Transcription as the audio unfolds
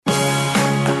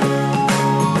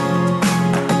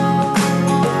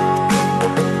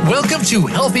Welcome to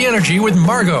Healthy Energy with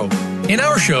Margot. In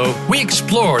our show, we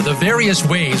explore the various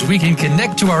ways we can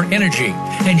connect to our energy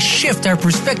and shift our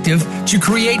perspective to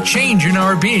create change in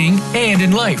our being and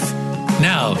in life.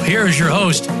 Now, here is your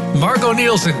host, Margot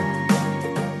Nielsen.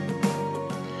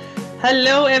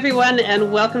 Hello, everyone,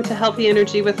 and welcome to Healthy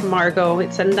Energy with Margot.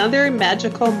 It's another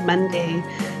magical Monday.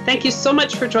 Thank you so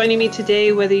much for joining me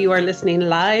today, whether you are listening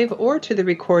live or to the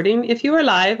recording. If you are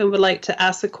live and would like to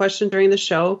ask a question during the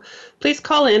show, please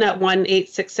call in at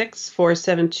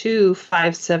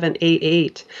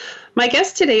 1-866-472-5788. My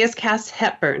guest today is Cass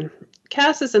Hepburn.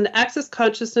 Cass is an Access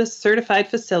Consciousness certified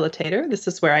facilitator. This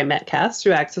is where I met Cass,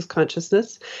 through Access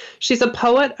Consciousness. She's a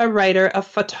poet, a writer, a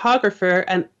photographer,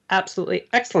 an absolutely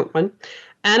excellent one,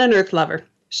 and an earth lover.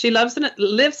 She lives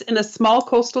in a small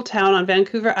coastal town on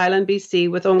Vancouver Island, BC,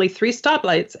 with only 3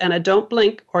 stoplights and a don't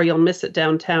blink or you'll miss it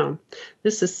downtown.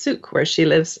 This is Souk, where she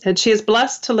lives, and she is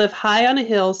blessed to live high on a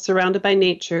hill surrounded by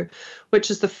nature,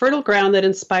 which is the fertile ground that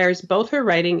inspires both her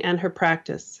writing and her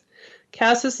practice.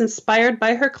 Cass is inspired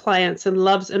by her clients and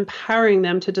loves empowering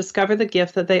them to discover the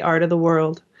gift that they are to the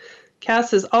world.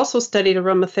 Cass has also studied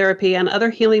aromatherapy and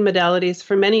other healing modalities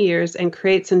for many years and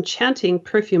creates enchanting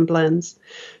perfume blends.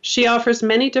 She offers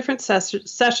many different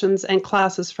sessions and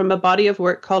classes from a body of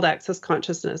work called Access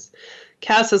Consciousness.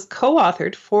 Cass has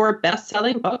co-authored 4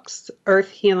 best-selling books: Earth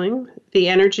Healing, The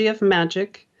Energy of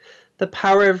Magic, The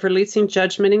Power of Releasing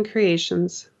Judgment in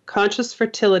Creations, Conscious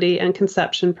Fertility and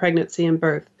Conception, Pregnancy, and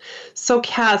Birth. So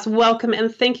Cass, welcome,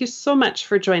 and thank you so much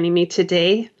for joining me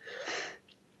today.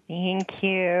 Thank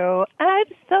you. I'm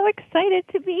so excited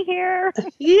to be here.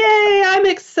 Yay, I'm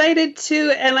excited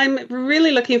too. And I'm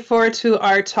really looking forward to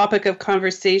our topic of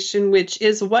conversation, which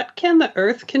is what can the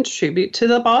earth contribute to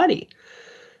the body?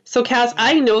 So Cass,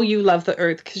 I know you love the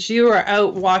earth because you are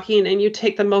out walking and you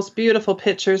take the most beautiful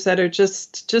pictures that are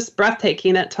just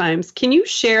breathtaking at times. Can you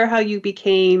share how you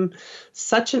became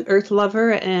such an earth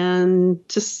lover and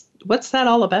just what's that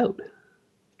all about?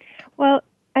 Well,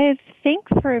 I think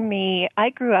for me, I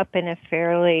grew up in a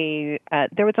fairly,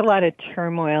 there was a lot of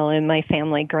turmoil in my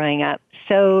family growing up.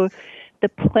 So the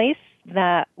place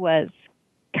that was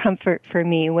comfort for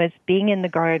me was being in the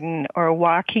garden or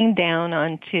walking down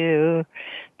onto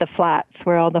the flats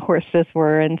where all the horses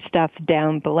were and stuff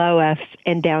down below us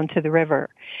and down to the river.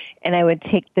 And I would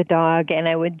take the dog and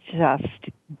I would just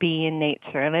be in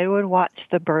nature and I would watch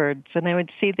the birds and I would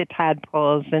see the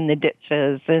tadpoles in the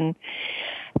ditches, and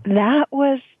that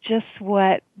was just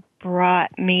what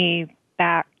brought me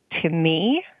back to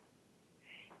me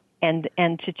and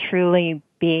to truly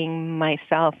being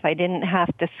myself. I didn't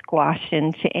have to squash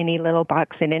into any little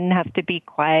box. I didn't have to be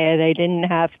quiet. I didn't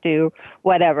have to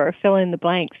whatever, fill in the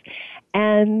blanks.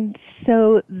 And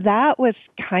so that was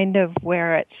kind of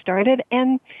where it started.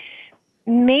 And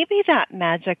maybe that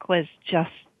magic was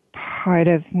just part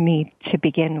of me to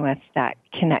begin with, that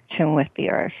connection with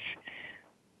the earth.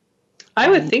 I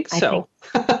would think so.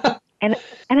 And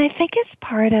I think it's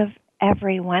part of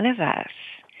every one of us.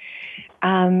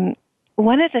 One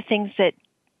of the things that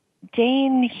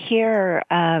Dane here,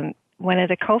 one of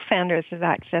the co-founders of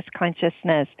Access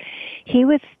Consciousness, he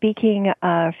was speaking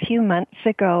a few months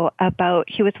ago about,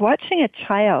 he was watching a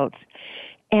child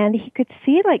and he could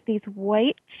see like these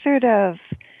white sort of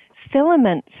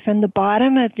filaments from the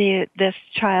bottom of this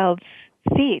child's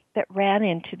feet that ran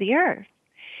into the earth.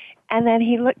 And then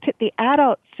he looked at the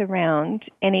adults around,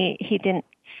 and he didn't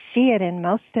see it in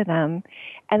most of them.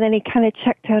 And then he kind of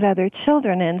checked out other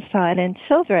children and saw it in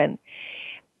children.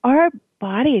 Our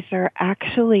bodies are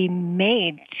actually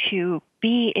made to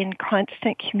be in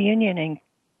constant communion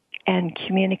and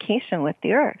communication with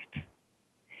the earth.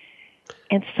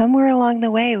 And somewhere along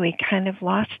the way, we kind of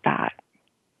lost that.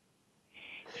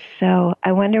 So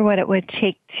I wonder what it would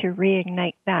take to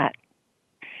reignite that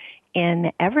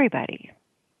in everybody.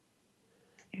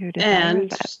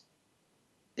 And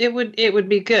it would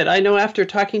be good. I know after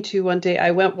talking to you one day,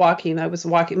 I went walking. I was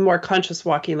walking, more conscious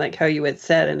walking, like how you had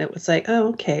said. And it was like, oh,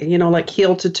 okay, like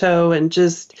heel to toe and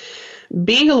just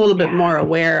being a little bit more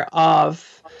aware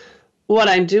of what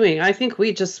I'm doing. I think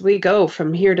we go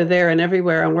from here to there and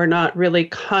everywhere, and we're not really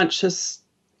conscious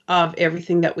of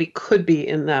everything that we could be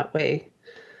in that way.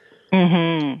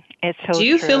 Mm-hmm. It's so Do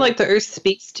you true. feel like the earth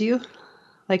speaks to you?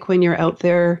 Like when you're out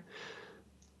there?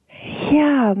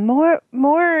 Yeah,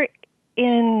 more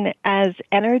in as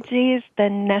energies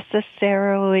than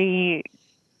necessarily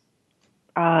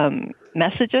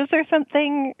messages or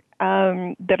something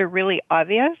that are really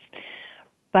obvious.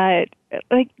 But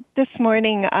like this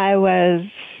morning, I was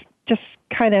just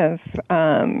kind of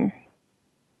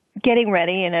getting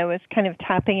ready, and I was kind of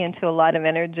tapping into a lot of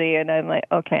energy, and I'm like,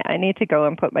 okay, I need to go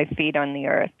and put my feet on the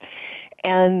earth.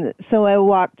 And so I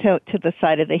walked out to the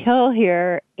side of the hill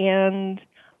here, and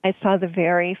I saw the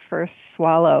very first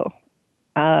swallow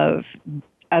of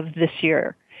this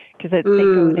year, because they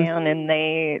go down and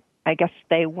I guess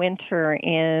they winter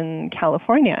in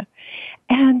California.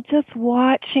 And just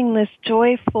watching this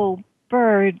joyful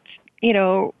bird,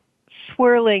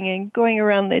 swirling and going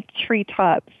around the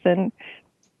treetops, and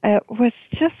it was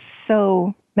just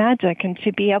so magic. And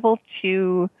to be able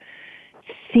to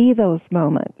see those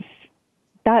moments,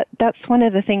 that's one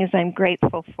of the things I'm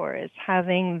grateful for, is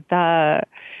having the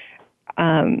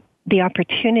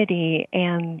opportunity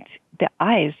and the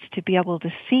eyes to be able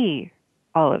to see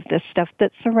all of this stuff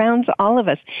that surrounds all of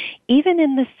us, even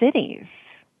in the cities.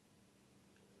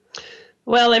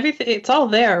 Well, everything, it's all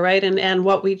there, right? And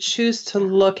what we choose to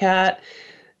look at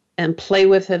and play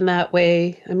with in that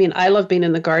way. I mean, I love being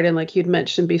in the garden, like you'd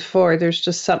mentioned before. There's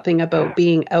just something about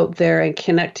being out there and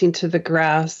connecting to the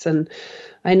grass. And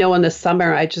I know in the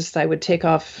summer, I would take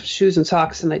off shoes and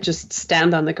socks and I just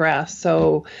stand on the grass.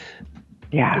 So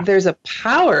there's a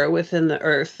power within the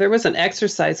earth. There was an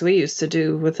exercise we used to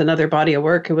do with another body of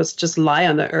work. It was just lie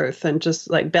on the earth and just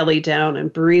like belly down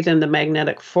and breathe in the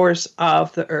magnetic force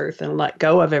of the earth and let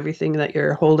go of everything that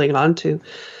you're holding on to.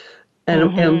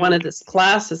 And in one of these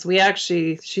classes,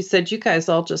 she said, you guys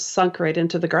all just sunk right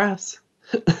into the grass.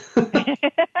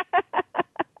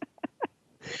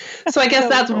 So I guess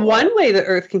that's one way the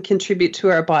earth can contribute to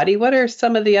our body. What are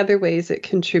some of the other ways it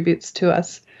contributes to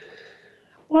us?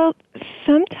 Well,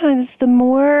 sometimes the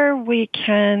more we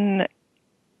can,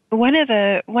 one of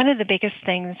the biggest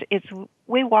things is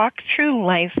we walk through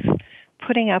life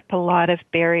putting up a lot of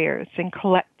barriers and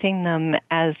collecting them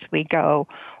as we go,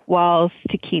 walls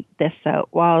to keep this out,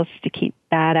 walls to keep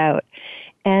that out.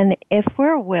 And if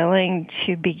we're willing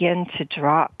to begin to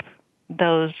drop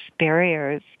those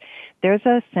barriers, there's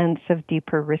a sense of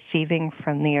deeper receiving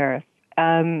from the earth.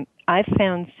 I've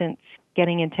found since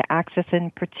getting into Access,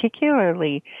 and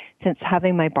particularly since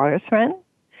having my bars run,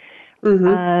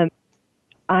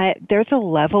 there's a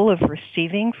level of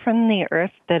receiving from the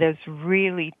earth that is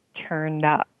really turned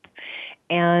up.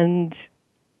 And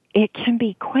it can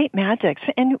be quite magic.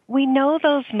 And we know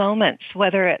those moments,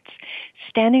 whether it's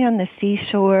standing on the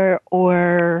seashore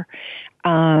or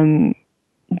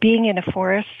being in a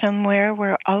forest somewhere,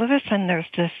 where all of a sudden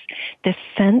there's this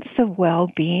sense of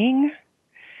well-being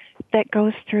that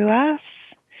goes through us,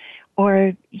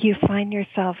 or you find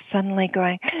yourself suddenly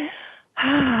going,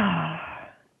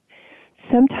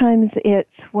 Sometimes it's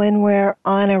when we're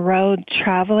on a road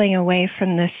traveling away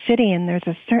from the city, and there's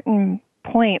a certain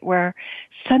point where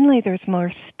suddenly there's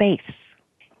more space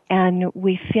and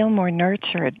we feel more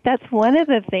nurtured. That's one of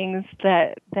the things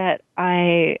that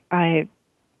I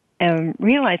am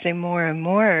realizing more and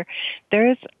more.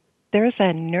 There's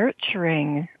a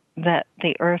nurturing that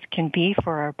the earth can be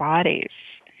for our bodies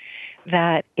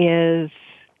that is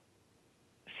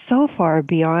so far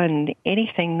beyond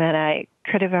anything that I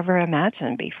could have ever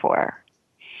imagined before.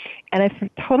 And I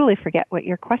totally forget what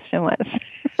your question was.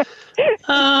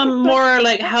 More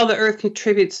like how the earth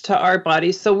contributes to our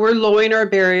bodies. So we're lowering our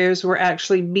barriers. We're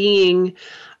actually being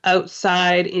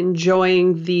outside,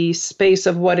 enjoying the space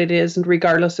of what it is, and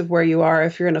regardless of where you are.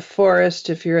 If you're in a forest,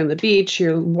 if you're in the beach,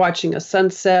 you're watching a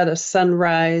sunset, a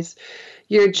sunrise.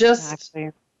 You're just...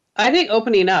 Exactly. I think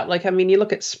opening up, you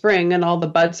look at spring and all the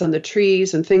buds on the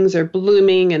trees and things are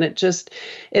blooming, and it's just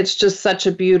such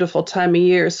a beautiful time of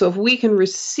year. So if we can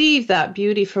receive that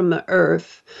beauty from the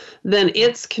earth, then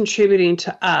it's contributing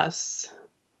to us.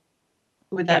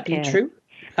 Would that be true?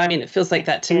 I mean, it feels like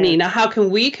that to me. Now, how can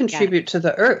we contribute to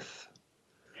the earth?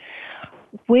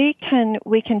 We can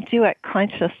do it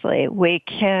consciously. We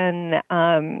can,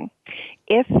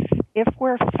 if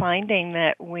we're finding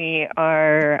that we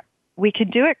can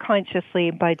do it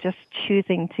consciously by just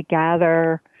choosing to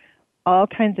gather all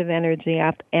kinds of energy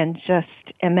up and just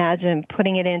imagine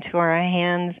putting it into our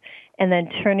hands and then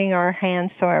turning our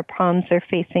hands so our palms are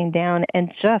facing down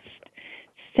and just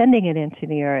sending it into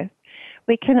the earth.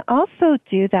 We can also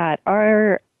do that.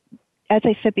 As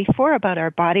I said before about our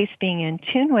bodies being in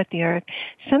tune with the earth,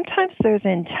 sometimes there's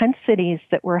intensities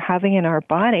that we're having in our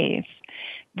bodies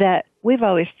that we've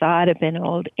always thought have been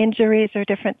old injuries or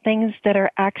different things that are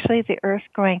actually the earth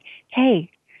going, hey,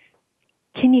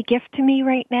 can you gift to me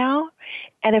right now?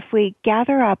 And if we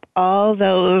gather up all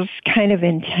those kind of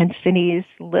intensities,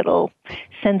 little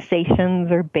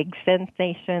sensations or big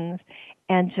sensations,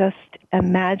 and just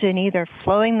imagine either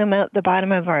flowing them out the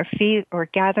bottom of our feet or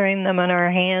gathering them on our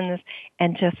hands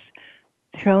and just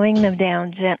throwing them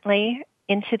down gently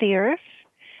into the earth,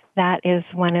 that is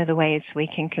one of the ways we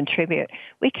can contribute.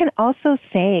 We can also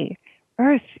say,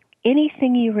 Earth,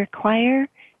 anything you require,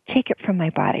 take it from my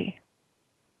body.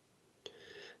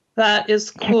 That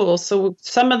is cool. So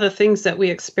some of the things that we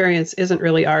experience isn't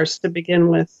really ours to begin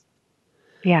with.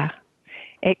 Yeah.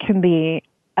 It can be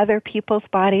other people's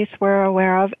bodies we're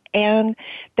aware of. And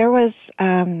there was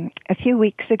a few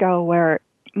weeks ago where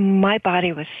my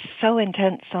body was so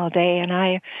intense all day, and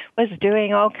I was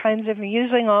doing all kinds of,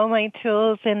 using all my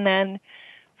tools, and then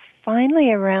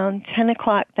finally around 10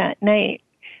 o'clock that night,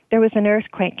 there was an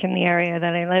earthquake in the area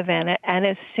that I live in, and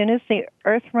as soon as the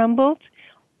earth rumbled,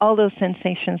 all those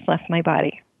sensations left my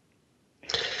body.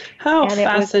 How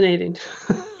fascinating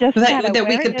that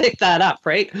we could pick that up,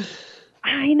 right?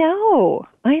 I know.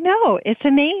 It's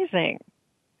amazing.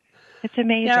 It's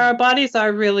amazing. Yeah, our bodies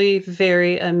are really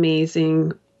very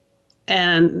amazing.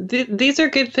 And these are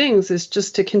good things, is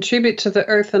just to contribute to the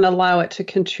earth and allow it to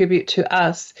contribute to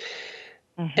us.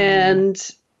 Mm-hmm.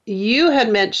 And you had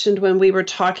mentioned when we were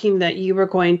talking that you were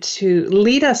going to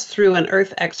lead us through an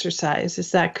earth exercise.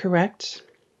 Is that correct?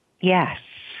 Yes.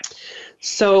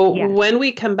 So when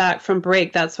we come back from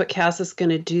break, that's what Cass is going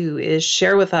to do, is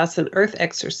share with us an earth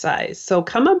exercise. So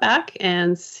come on back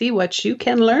and see what you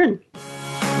can learn.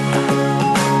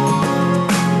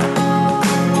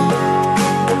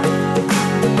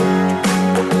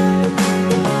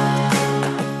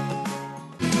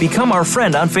 Become our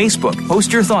friend on Facebook.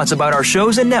 Post your thoughts about our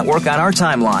shows and network on our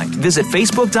timeline. Visit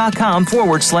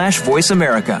Facebook.com/Voice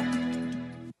America.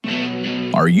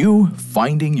 Are you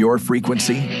finding your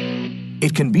frequency?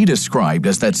 It can be described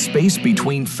as that space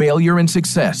between failure and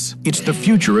success. It's the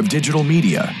future of digital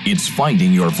media. It's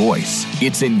finding your voice.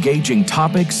 It's engaging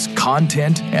topics,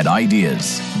 content, and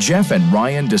ideas. Jeff and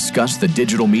Ryan discuss the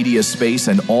digital media space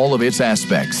and all of its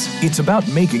aspects. It's about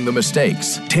making the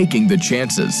mistakes, taking the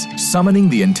chances, summoning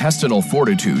the intestinal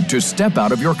fortitude to step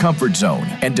out of your comfort zone,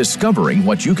 and discovering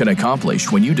what you can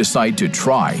accomplish when you decide to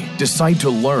try, decide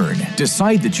to learn,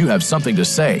 decide that you have something to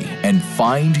say, and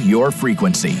find your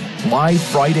frequency. Live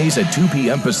Fridays at 2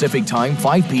 p.m. Pacific Time,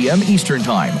 5 p.m. Eastern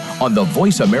Time on the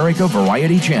Voice America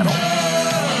Variety Channel.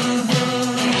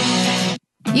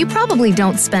 You probably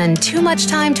don't spend too much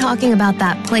time talking about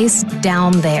that place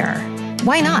down there.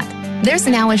 Why not? There's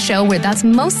now a show where that's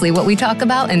mostly what we talk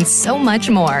about and so much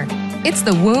more. It's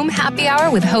the Womb Happy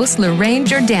Hour with host Lorraine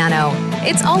Giordano.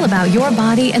 It's all about your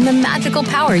body and the magical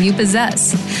power you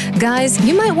possess. Guys,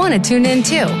 you might want to tune in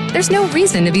too. There's no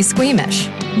reason to be squeamish.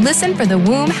 Listen for the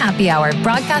Womb Happy Hour,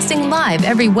 broadcasting live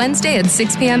every Wednesday at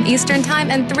 6 p.m. Eastern Time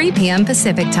and 3 p.m.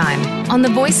 Pacific Time on the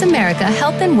Voice America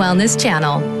Health and Wellness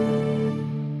Channel.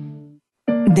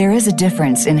 There is a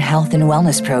difference in health and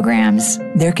wellness programs.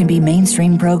 There can be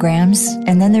mainstream programs,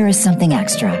 and then there is something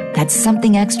extra. That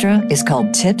something extra is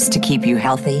called Tips to Keep You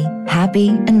Healthy, Happy,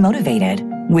 and Motivated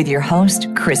with your host,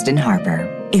 Kristen Harper.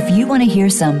 If you want to hear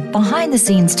some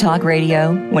behind-the-scenes talk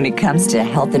radio when it comes to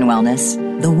health and wellness,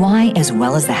 the why as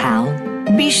well as the how,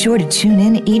 be sure to tune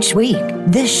in each week.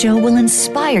 This show will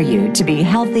inspire you to be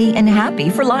healthy and happy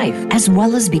for life, as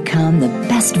well as become the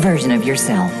best version of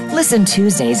yourself. Listen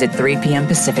Tuesdays at 3 p.m.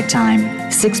 Pacific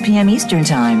Time, 6 p.m. Eastern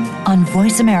Time on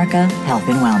Voice America Health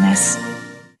and Wellness.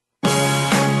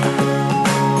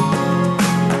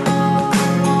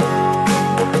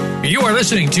 You are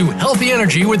listening to Healthy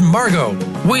Energy with Margo.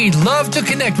 We'd love to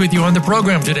connect with you on the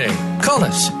program today. Call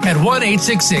us at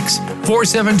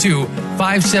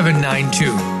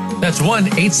 1-866-472-5792. That's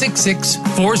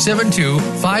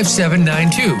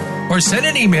 1-866-472-5792. Or send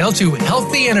an email to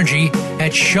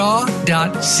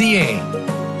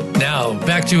healthyenergy@shaw.ca. Now,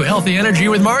 back to Healthy Energy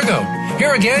with Margo.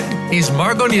 Here again is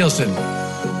Margo Nielsen.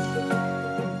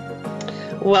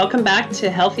 Welcome back to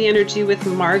Healthy Energy with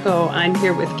Margo. I'm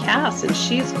here with Cass, and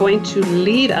she's going to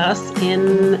lead us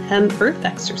in an earth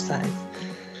exercise.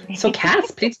 So, Cass,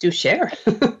 please do share.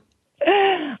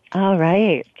 All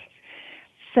right.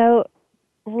 So,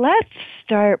 let's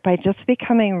start by just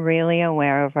becoming really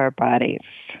aware of our bodies.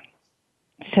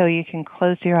 So you can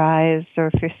close your eyes, or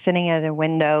if you're sitting at a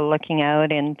window looking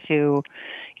out into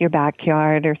your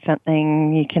backyard or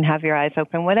something, you can have your eyes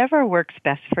open, whatever works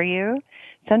best for you.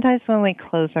 Sometimes when we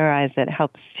close our eyes, it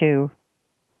helps to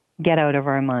get out of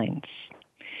our minds.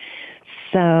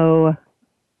 So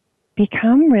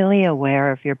become really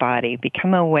aware of your body.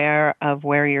 Become aware of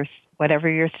whatever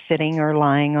you're sitting or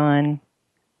lying on.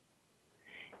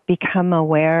 Become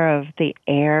aware of the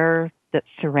air that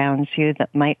surrounds you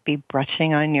that might be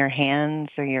brushing on your hands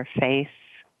or your face.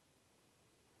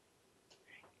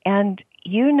 And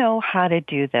you know how to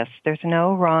do this. There's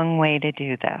no wrong way to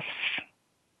do this.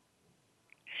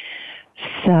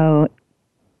 So,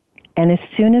 and as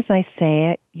soon as I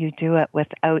say it, you do it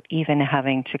without even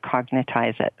having to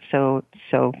cognitize it. So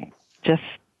just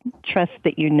trust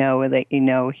that you know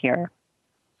here.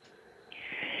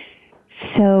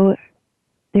 So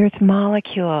there's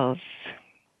molecules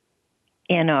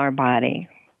in our body.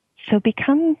 So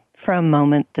become for a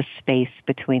moment the space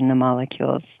between the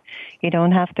molecules. You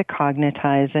don't have to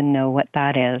cognitize and know what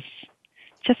that is.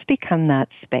 Just become that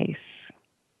space.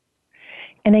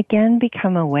 And again,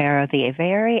 become aware of the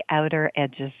very outer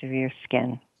edges of your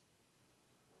skin.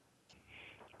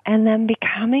 And then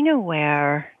becoming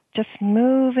aware, just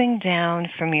moving down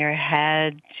from your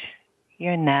head,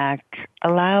 your neck,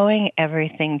 allowing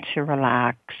everything to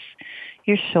relax.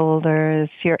 Your shoulders,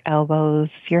 your elbows,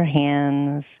 your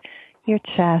hands, your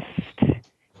chest,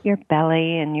 your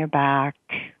belly and your back,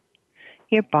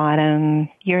 your bottom,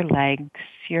 your legs,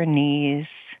 your knees,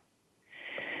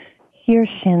 your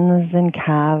shins and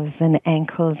calves and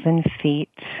ankles and feet.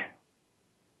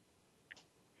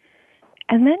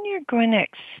 And then you're going to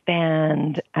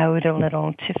expand out a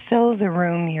little to fill the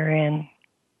room you're in.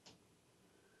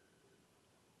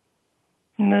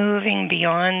 Moving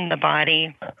beyond the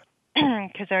body,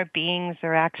 because our beings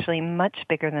are actually much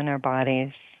bigger than our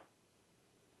bodies.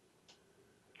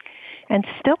 And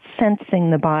still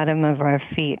sensing the bottom of our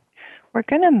feet, we're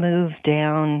going to move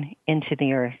down into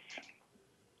the earth.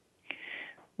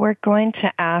 We're going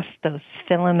to ask those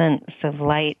filaments of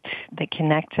light that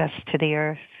connect us to the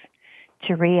earth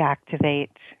to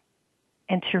reactivate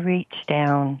and to reach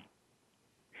down,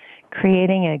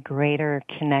 creating a greater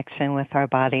connection with our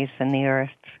bodies and the earth.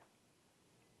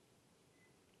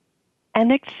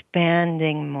 And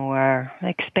expanding more,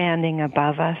 expanding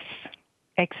above us,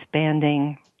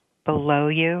 expanding below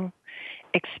you,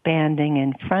 expanding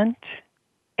in front,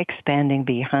 expanding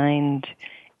behind,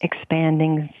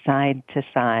 expanding side to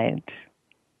side.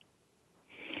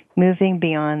 Moving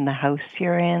beyond the house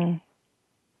you're in,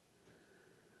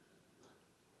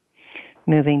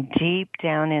 moving deep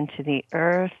down into the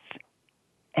earth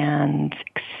and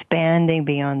expanding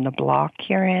beyond the block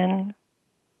you're in.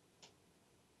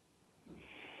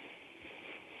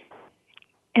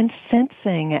 And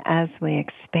sensing as we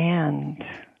expand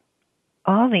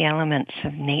all the elements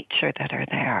of nature that are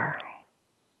there.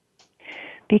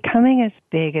 Becoming as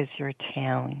big as your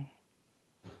town.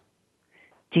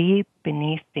 Deep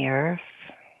beneath the earth,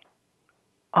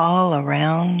 all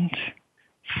around,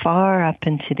 far up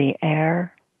into the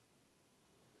air.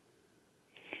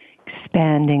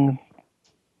 Expanding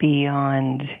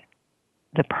beyond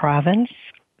the province,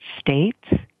 state,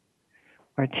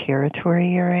 or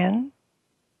territory you're in.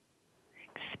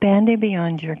 Expanding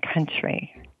beyond your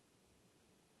country,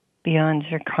 beyond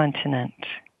your continent,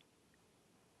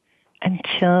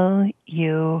 until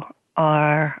you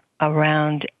are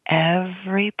around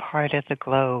every part of the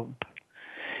globe.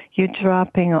 You're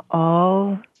dropping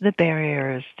all the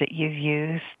barriers that you've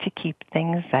used to keep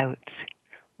things out,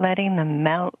 letting them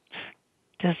melt,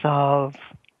 dissolve,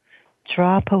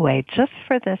 drop away just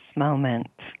for this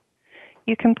moment.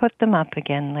 You can put them up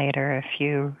again later if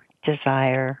you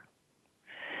desire.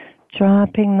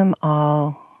 Dropping them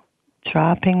all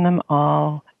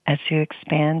as you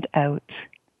expand out.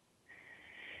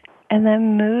 And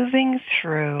then moving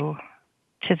through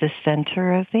to the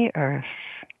center of the earth.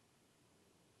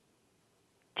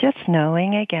 Just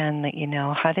knowing again that you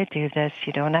know how to do this.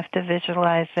 You don't have to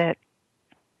visualize it.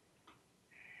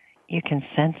 You can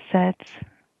sense it,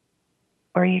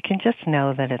 or you can just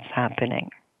know that it's happening.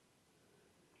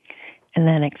 And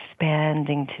then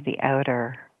expanding to the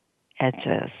outer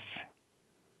edges.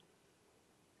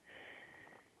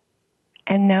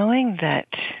 And knowing that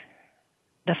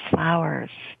the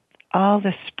flowers, all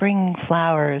the spring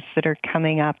flowers that are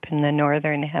coming up in the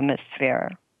northern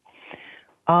hemisphere,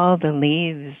 all the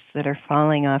leaves that are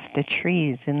falling off the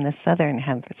trees in the southern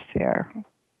hemisphere,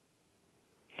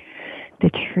 the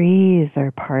trees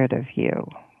are part of you.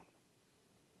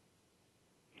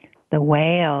 The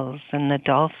whales and the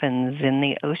dolphins in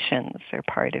the oceans are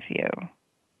part of you.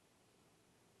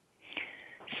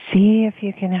 See if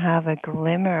you can have a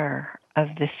glimmer of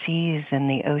the seas and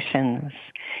the oceans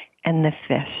and the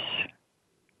fish.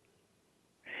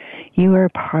 You are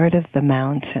part of the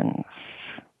mountains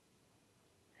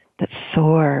that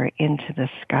soar into the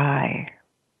sky.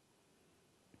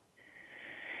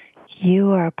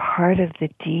 You are part of the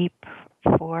deep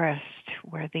forest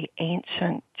where the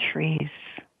ancient trees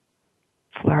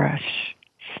flourish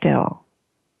still,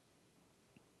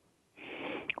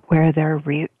 where their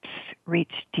roots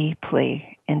reach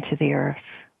deeply into the earth,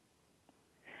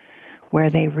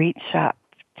 where they reach up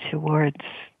towards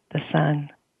the sun.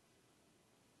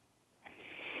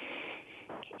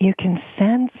 You can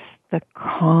sense the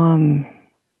calm,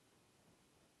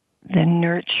 the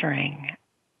nurturing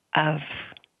of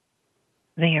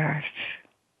the earth.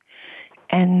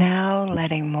 And now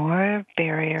letting more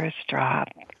barriers drop,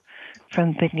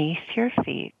 from beneath your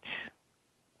feet.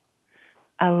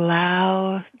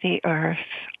 Allow the earth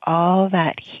all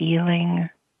that healing,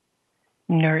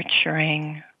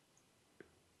 nurturing,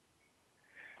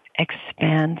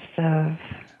 expansive,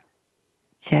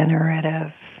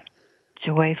 generative,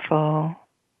 joyful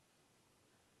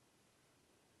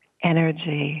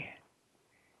energy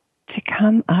to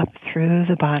come up through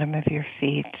the bottom of your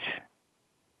feet,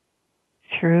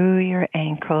 through your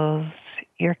ankles,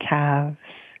 your calves,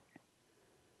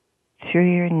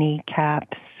 through your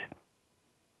kneecaps,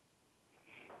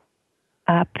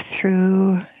 up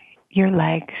through your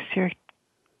legs, your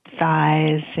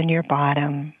thighs, and your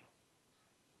bottom,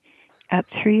 up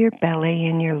through your belly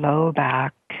and your low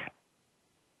back,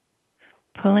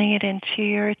 pulling it into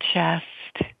your chest,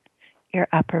 your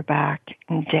upper back,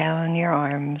 and down your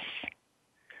arms,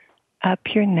 up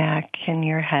your neck and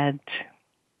your head.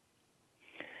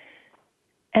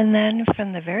 And then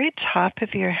from the very top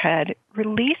of your head,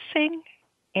 releasing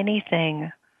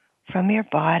anything from your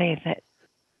body that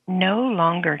no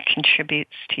longer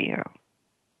contributes to you.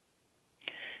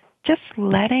 Just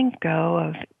letting go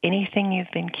of anything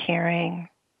you've been carrying,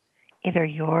 either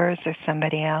yours or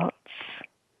somebody else.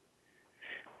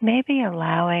 Maybe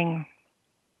allowing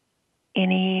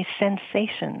any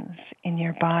sensations in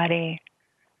your body,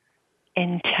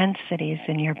 intensities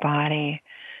in your body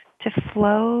to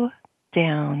flow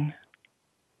down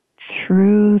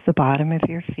through the bottom of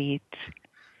your feet,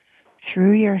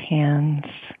 through your hands,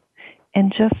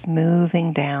 and just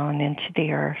moving down into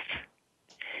the earth.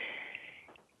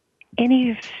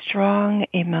 Any strong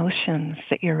emotions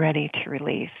that you're ready to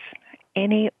release,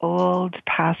 any old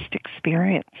past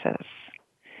experiences,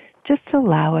 just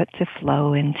allow it to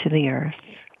flow into the earth.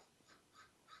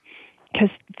 Because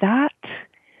that,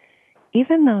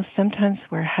 even though sometimes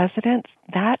we're hesitant,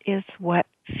 that is what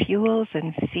fuels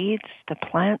and feeds the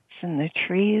plants and the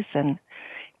trees and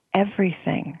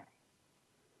everything.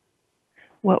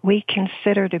 What we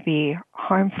consider to be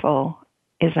harmful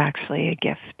is actually a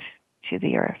gift to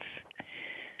the earth,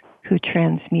 who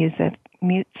transmutes it,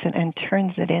 and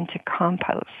turns it into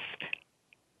compost.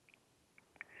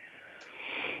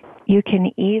 You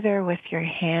can either, with your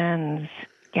hands,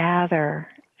 gather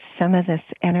some of this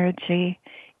energy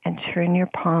and turn your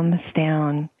palms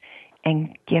down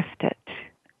and gift it.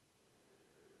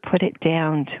 Put it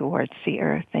down towards the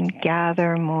earth and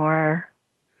gather more,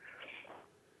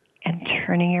 and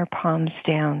turning your palms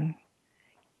down,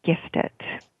 gift it.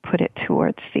 Put it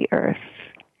towards the earth.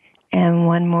 And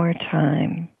one more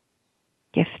time,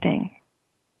 gifting.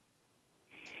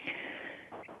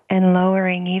 And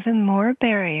lowering even more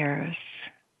barriers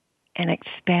and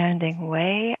expanding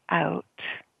way out.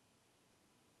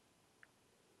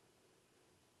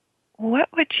 What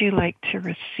would you like to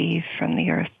receive from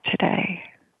the earth today?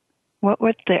 What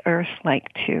would the earth like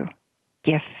to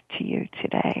gift to you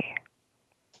today?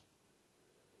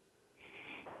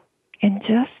 And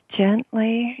just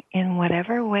gently, in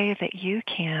whatever way that you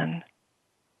can,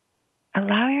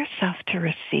 allow yourself to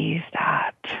receive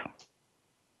that.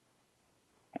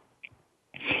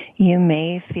 You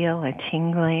may feel a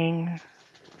tingling.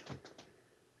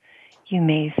 You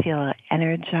may feel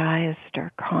energized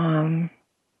or calm.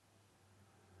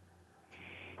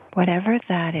 Whatever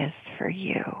that is for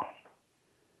you.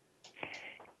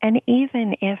 And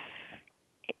even if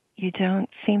you don't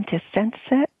seem to sense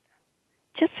it,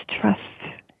 just trust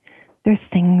there's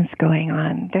things going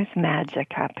on. There's magic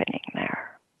happening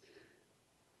there.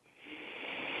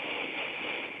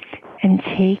 And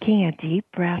taking a deep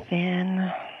breath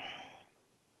in,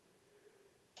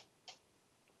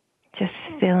 just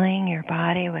filling your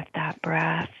body with that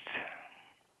breath.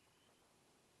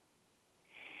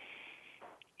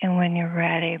 And when you're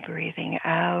ready, breathing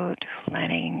out,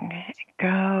 letting it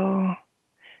go.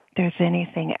 If there's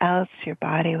anything else your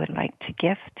body would like to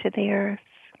gift to the earth.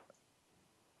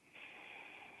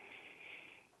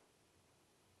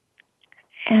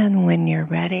 And when you're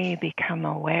ready, become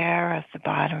aware of the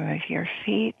bottom of your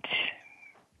feet,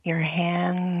 your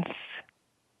hands,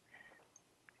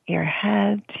 your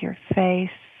head, your face.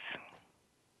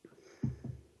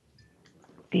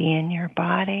 Be in your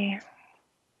body.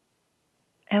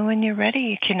 And when you're ready,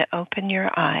 you can open your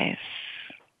eyes.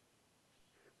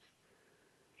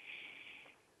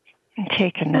 And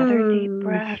take another deep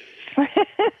breath.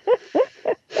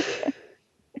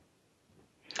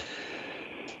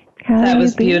 That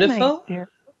was beautiful.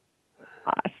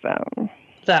 Awesome.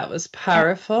 That was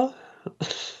powerful.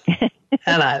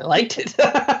 And I liked it.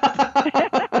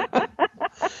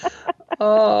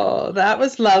 Oh, that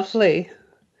was lovely.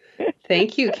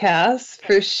 Thank you, Cass,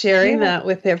 for sharing that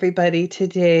with everybody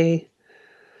today.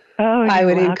 Oh, I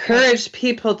would welcome. encourage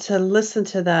people to listen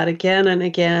to that again and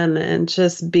again and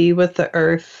just be with the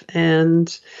earth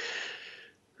and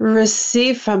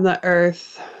receive from the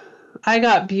earth. I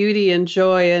got beauty and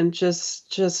joy and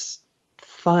just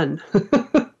fun.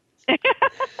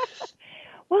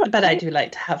 Well, but I do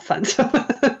like to have fun. So.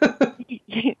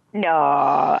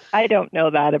 No, I don't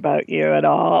know that about you at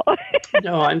all.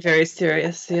 No, I'm very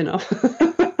serious, you know.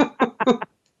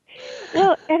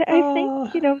 Well, and I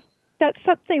think, that's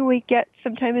something we get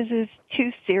sometimes is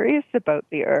too serious about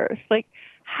the earth. Like,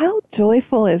 how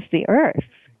joyful is the earth?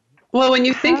 Well, when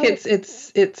you think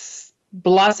it's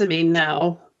blossoming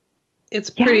now, it's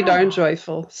pretty darn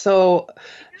joyful. So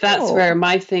that's where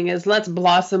my thing is. Let's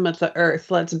blossom with the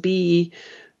earth. Let's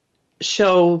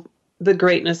show the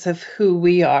greatness of who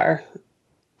we are.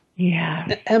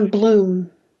 Yeah. And bloom.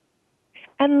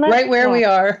 And right where we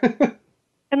are.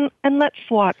 and let's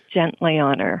walk gently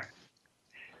on her.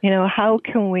 How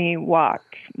can we walk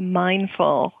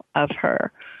mindful of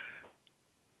her?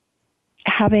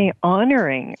 Having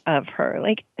honoring of her.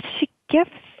 Like, she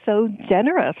gives so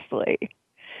generously.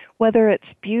 Whether it's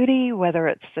beauty, whether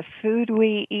it's the food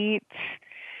we eat,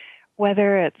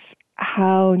 whether it's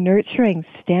how nurturing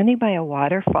standing by a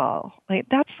waterfall. Like,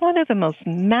 that's one of the most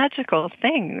magical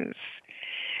things.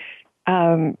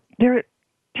 There's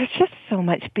just so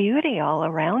much beauty all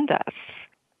around us.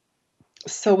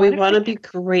 So we want to be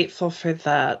grateful for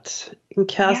that. And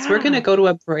Cass, we're going to go to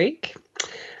a break.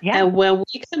 Yeah. And when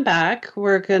we come back,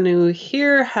 we're going to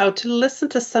hear how to listen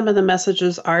to some of the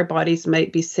messages our bodies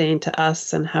might be saying to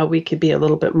us and how we could be a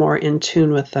little bit more in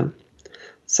tune with them.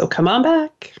 So come on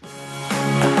back.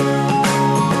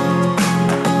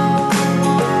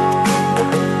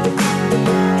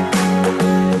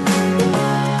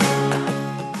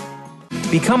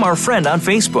 Become our friend on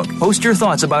Facebook. Post your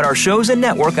thoughts about our shows and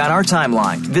network on our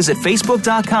timeline. Visit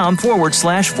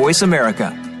Facebook.com/Voice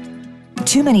America.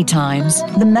 Too many times,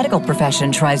 the medical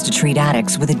profession tries to treat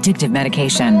addicts with addictive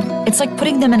medication. It's like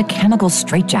putting them in a chemical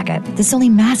straitjacket. This only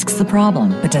masks the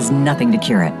problem, but does nothing to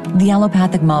cure it. The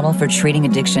allopathic model for treating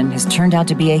addiction has turned out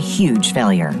to be a huge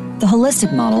failure. The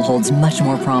holistic model holds much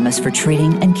more promise for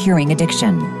treating and curing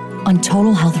addiction. On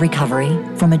Total Health Recovery,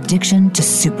 from addiction to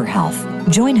super health.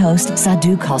 Join host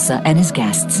Sadhu Khalsa and his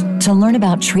guests to learn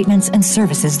about treatments and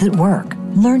services that work.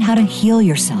 Learn how to heal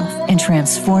yourself and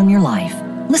transform your life.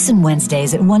 Listen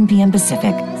Wednesdays at 1 p.m.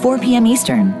 Pacific, 4 p.m.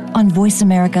 Eastern on Voice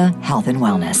America Health and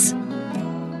Wellness.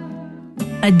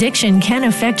 Addiction can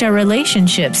affect our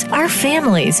relationships, our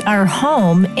families, our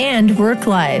home, and work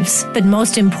lives, but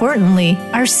most importantly,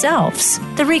 ourselves.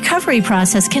 The recovery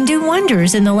process can do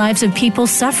wonders in the lives of people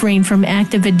suffering from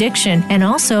active addiction and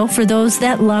also for those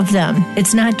that love them.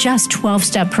 It's not just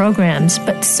 12-step programs,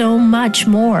 but so much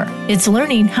more. It's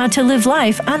learning how to live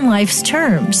life on life's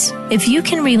terms. If you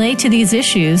can relate to these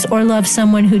issues or love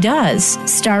someone who does,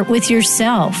 start with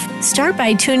yourself. Start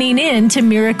by tuning in to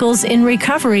Miracles in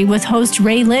Recovery with host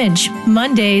Ray Lynch,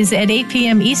 Mondays at 8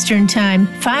 p.m. Eastern Time,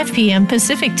 5 p.m.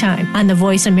 Pacific Time on the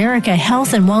Voice America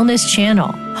Health and Wellness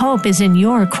Channel. Hope is in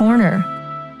your corner.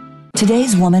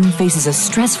 Today's woman faces a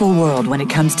stressful world when it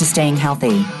comes to staying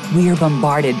healthy. We are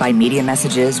bombarded by media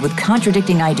messages with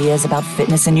contradicting ideas about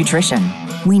fitness and nutrition.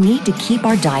 We need to keep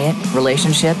our diet,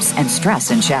 relationships, and stress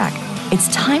in check. It's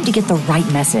time to get the right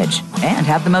message and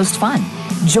have the most fun.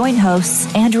 Join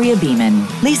hosts Andrea Beeman,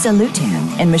 Lisa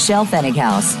Lutan, and Michelle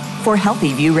Fennighaus for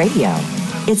Healthy View Radio.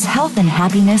 It's health and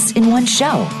happiness in one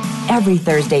show. Every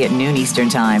Thursday at noon Eastern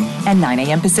Time and 9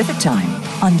 a.m. Pacific Time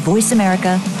on Voice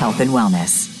America Health and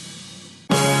Wellness.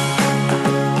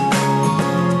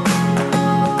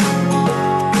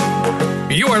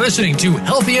 You are listening to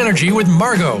Healthy Energy with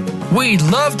Margo. We'd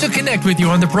love to connect with you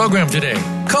on the program today.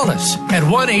 Call us at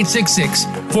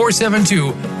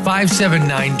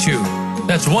 1-866-472-5792.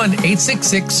 That's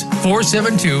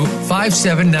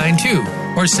 1-866-472-5792.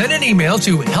 Or send an email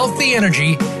to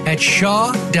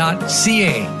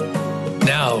healthyenergy@shaw.ca.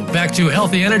 Now, back to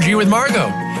Healthy Energy with Margo.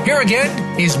 Here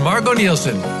again is Margo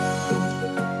Nielsen.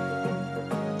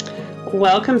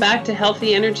 Welcome back to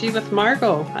Healthy Energy with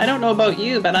Margo. I don't know about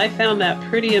you, but I found that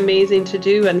pretty amazing to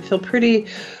do and feel pretty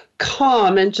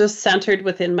calm and just centered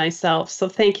within myself. So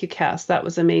thank you, Cass. That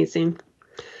was amazing.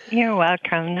 You're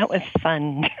welcome. That was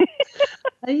fun.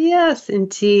 Yes,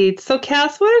 indeed. So,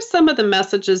 Cass, what are some of the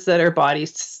messages that our body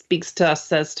speaks to us,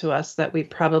 says to us, that we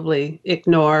probably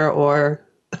ignore or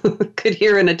could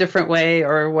hear in a different way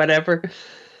or whatever?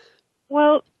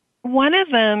 Well, one of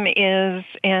them is,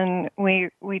 and we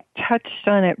touched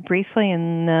on it briefly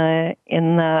in that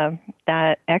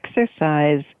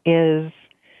exercise, is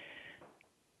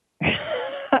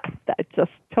that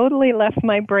just totally left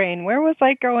my brain. Where was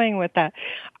I going with that?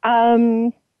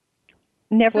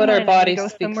 Never what mind. our body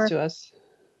speaks to us.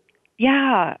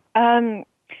 Yeah.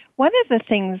 One of the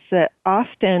things that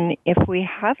often, if we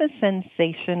have a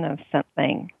sensation of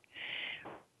something,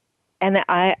 and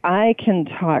I can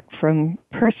talk from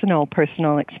personal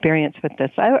experience with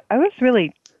this. I was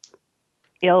really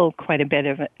ill quite a bit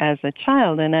as a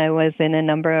child, and I was in a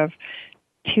number of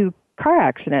 2 car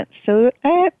accidents. So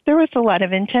there was a lot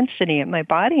of intensity in my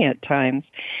body at times.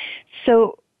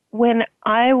 So when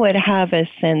I would have a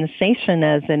sensation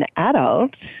as an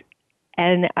adult,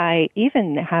 and I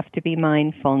even have to be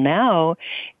mindful now,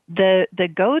 the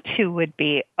go-to would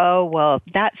be, oh, well,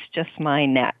 that's just my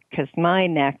neck, because my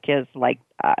neck is like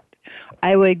that.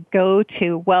 I would go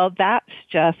to, well, that's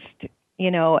just,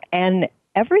 and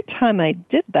every time I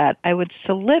did that, I would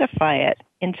solidify it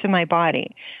into my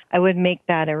body. I would make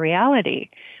that a reality.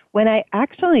 When I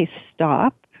actually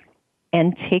stop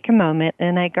and take a moment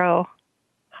and I go,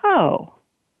 oh,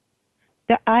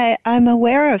 I'm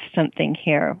aware of something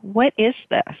here. What is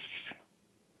this?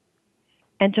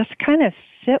 And just kind of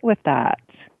sit with that.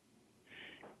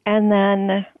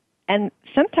 And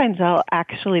sometimes I'll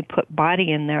actually put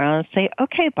body in there. I'll say,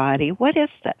 okay, body, what is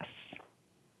this?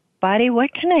 Body,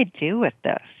 what can I do with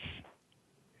this?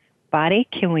 Body,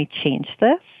 can we change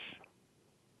this?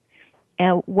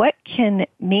 And what can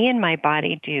me and my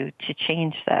body do to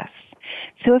change this?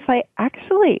 So if I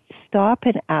actually stop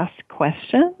and ask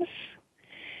questions,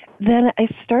 then I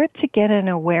start to get an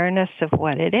awareness of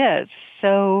what it is.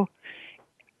 So,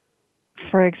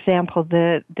 for example,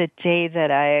 the day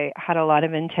that I had a lot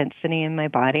of intensity in my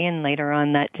body, and later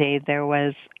on that day there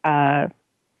was an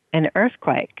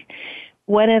earthquake,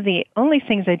 one of the only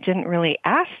things I didn't really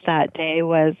ask that day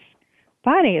was,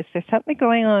 body, is there something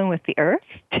going on with the earth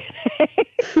today?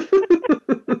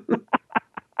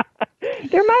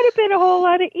 There might have been a whole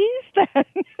lot of ease then.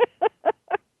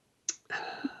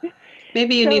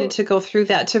 Maybe you needed to go through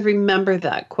that to remember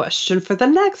that question for the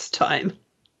next time.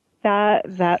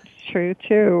 That's true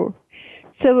too.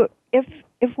 So if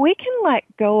we can let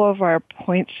go of our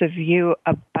points of view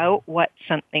about what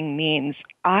something means,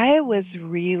 I was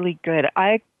really good.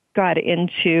 I got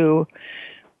into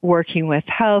working with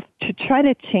health to try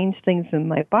to change things in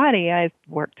my body. I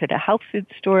worked at a health food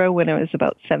store when I was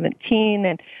about 17,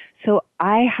 and so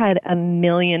I had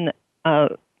millions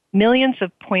of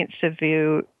points of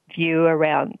view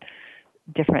around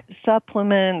different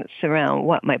supplements, around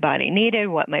what my body needed,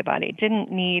 what my body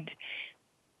didn't need.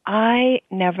 I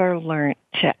never learned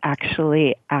to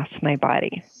actually ask my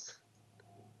body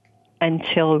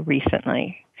until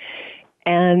recently.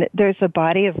 And there's a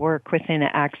body of work within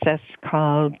Access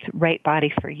called Right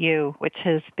Body for You, which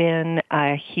has been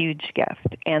a huge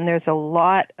gift. And there's a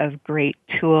lot of great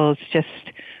tools just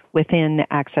within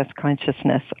Access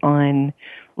Consciousness on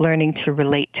learning to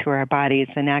relate to our bodies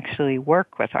and actually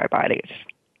work with our bodies,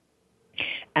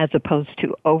 as opposed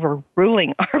to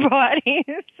overruling our bodies.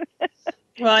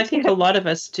 Well, I think a lot of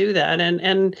us do that,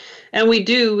 and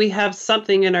we have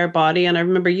something in our body. And I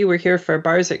remember you were here for a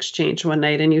Bars Exchange one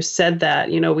night, and you said that,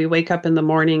 we wake up in the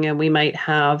morning and we might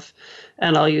have,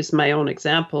 and I'll use my own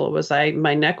example. It was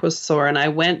my neck was sore, and I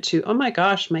went to, oh my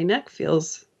gosh, my neck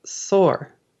feels sore.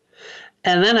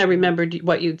 And then I remembered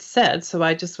what you'd said, so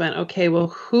I just went, okay, well,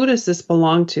 who does this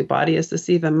belong to, body? Is this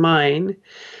even mine?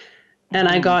 And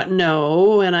I got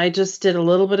no, and I just did a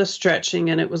little bit of stretching,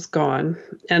 and it was gone.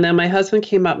 And then my husband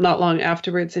came up not long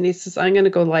afterwards, and he says, I'm going to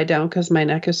go lie down because my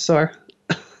neck is sore.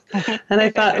 And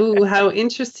I thought, ooh, how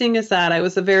interesting is that? I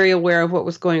was very aware of what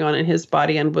was going on in his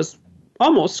body and was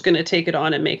almost going to take it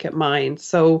on and make it mine.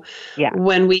 So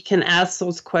when we can ask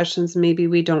those questions, maybe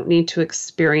we don't need to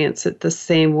experience it the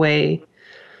same way.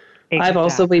 Exactly. I've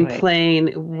also been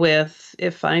playing with,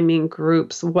 if I'm in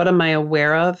groups, what am I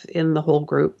aware of in the whole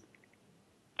group?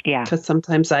 Yeah. Because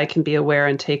sometimes I can be aware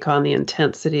and take on the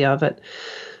intensity of it.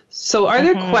 So are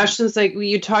there questions, like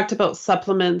you talked about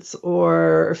supplements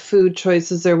or food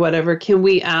choices or whatever, can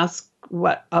we ask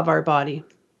what of our body?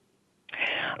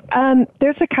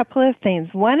 There's a couple of things.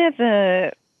 One of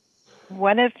the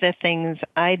things,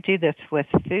 I do this with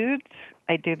foods.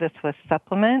 I do this with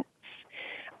supplements.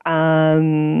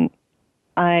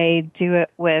 I do it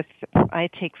with, I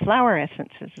take flower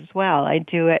essences as well.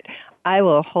 I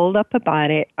will hold up a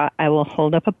bottle,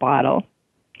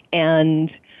 and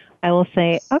I will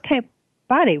say, okay,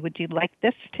 body, would you like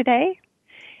this today?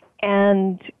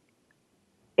 And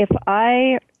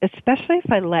especially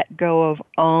if I let go of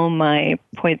all my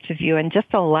points of view and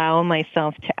just allow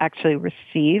myself to actually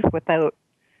receive without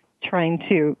trying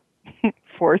to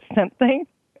force something,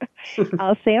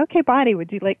 I'll say, okay, body,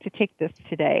 would you like to take this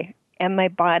today? and my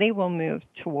body will move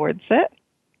towards it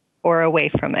or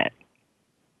away from it.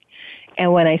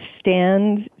 And when I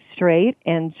stand straight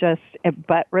and just,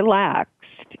 but relaxed,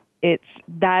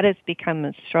 that has become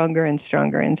a stronger and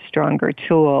stronger and stronger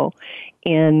tool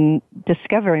in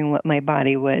discovering what my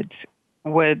body would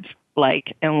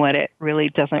like and what it really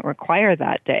doesn't require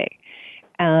that day.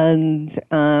 And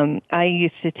I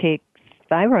used to take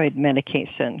thyroid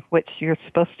medication, which you're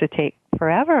supposed to take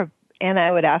forever. And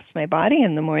I would ask my body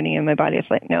in the morning, and my body is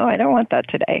like, no, I don't want that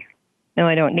today. No,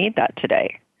 I don't need that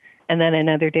today. And then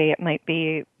another day it might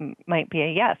be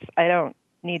a yes. I don't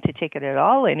need to take it at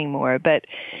all anymore. But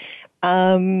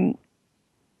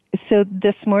so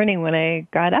this morning when I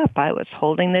got up, I was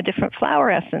holding the different flower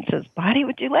essences. Body,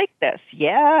 would you like this?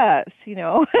 Yes,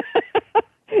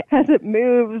 as it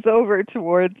moves over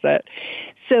towards it.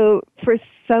 So for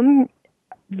some,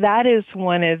 that is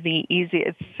one of the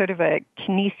it's sort of a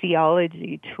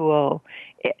kinesiology tool.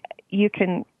 You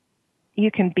can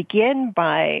begin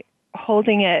by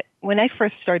holding it. When I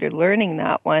first started learning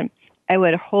that one, I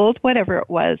would hold whatever it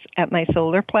was at my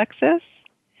solar plexus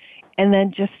and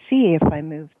then just see if I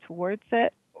moved towards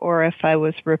it or if I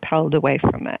was repelled away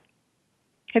from it.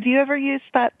 Have you ever used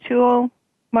that tool,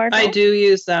 Margot? I do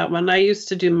use that one. I used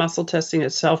to do muscle testing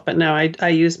itself, but now I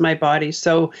use my body.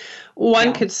 So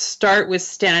one could start with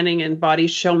standing and body,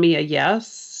 show me a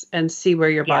yes, and see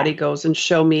where your body goes, and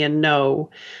show me a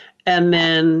no. And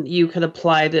then you could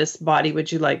apply this body.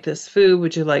 Would you like this food?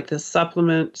 Would you like this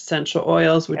supplement, essential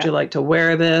oils? Would you like to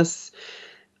wear this?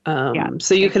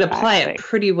 So you could apply it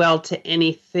pretty well to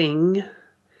anything.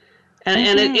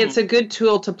 And it's a good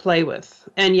tool to play with.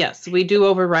 And yes, we do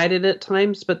override it at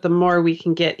times, but the more we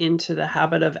can get into the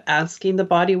habit of asking the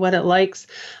body what it likes,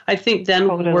 I think then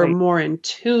we're more in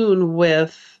tune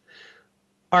with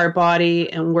our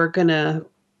body, and we're going to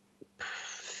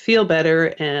feel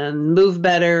better and move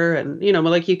better. And,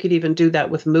 like you could even do that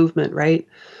with movement, right?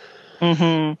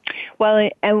 Mm-hmm. Well,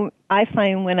 and I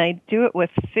find when I do it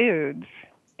with foods,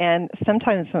 and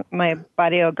sometimes my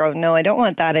body will go, no, I don't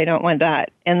want that, I don't want that.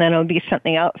 And then it'll be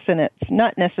something else, and it's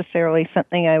not necessarily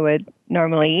something I would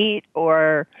normally eat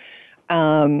or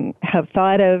have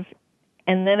thought of.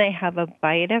 And then I have a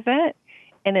bite of it,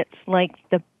 and it's like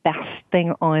the best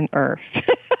thing on earth.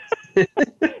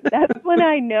 That's when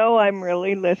I know I'm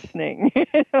really listening.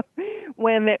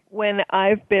 When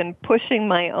I've been pushing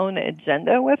my own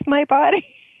agenda with my body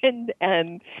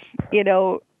and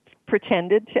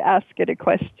pretended to ask it a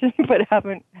question but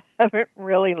haven't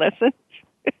really listened.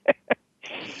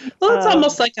 Well, it's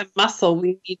almost like a muscle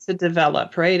we need to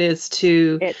develop, right? It is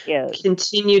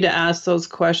continue to ask those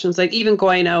questions. Like even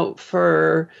going out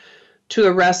to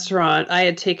a restaurant, I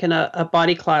had taken a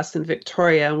body class in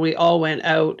Victoria, and we all went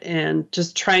out and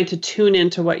just trying to tune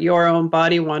into what your own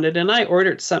body wanted. And I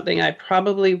ordered something I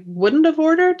probably wouldn't have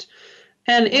ordered.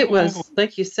 And it was,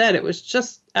 like you said, it was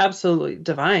just absolutely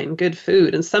divine, good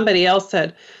food. And somebody else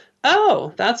said,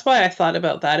 oh, that's why I thought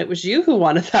about that. It was you who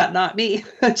wanted that, not me.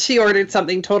 She ordered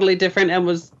something totally different and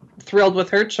was thrilled with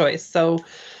her choice. So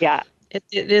yeah.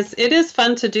 It is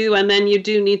fun to do, and then you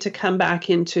do need to come back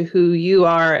into who you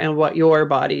are and what your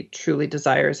body truly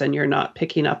desires, and you're not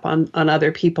picking up on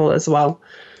other people as well.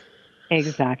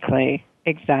 Exactly.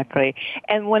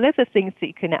 And one of the things that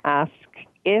you can ask,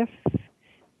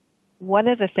 one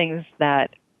of the things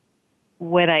that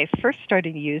when I first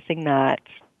started using that,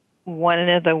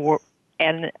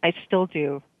 and I still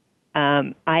do,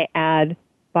 I add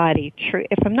body truth.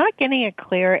 If I'm not getting a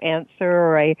clear answer,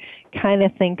 or I kind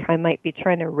of think I might be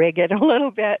trying to rig it a little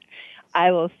bit,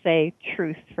 I will say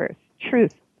truth first.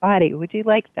 Truth, body, would you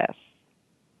like this?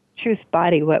 Truth,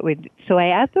 body, so I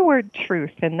add the word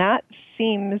truth, and that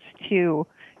seems to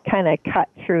kind of cut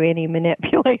through any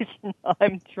manipulation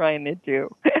I'm trying to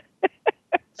do.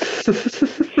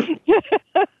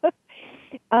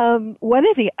 One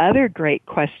of the other great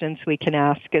questions we can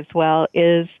ask as well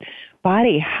is,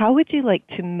 body, how would you like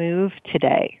to move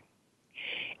today?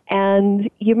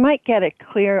 And you might get it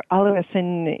clear. All of a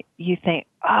sudden you think,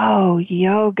 oh,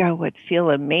 yoga would feel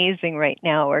amazing right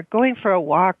now, or going for a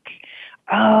walk.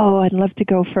 Oh, I'd love to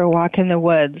go for a walk in the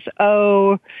woods.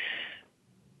 Oh,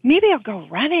 maybe I'll go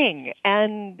running.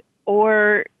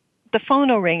 Or the phone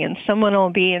will ring and someone will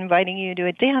be inviting you to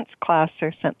a dance class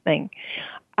or something.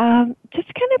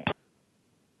 Just kind of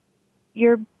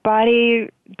your body,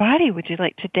 would you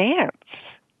like to dance?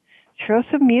 Throw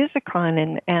some music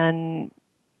on and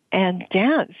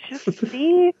dance. Just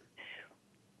see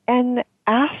and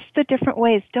ask the different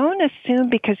ways. Don't assume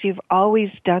because you've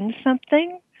always done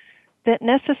something that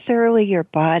necessarily your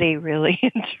body really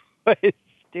enjoys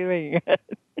doing it.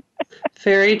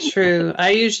 Very true.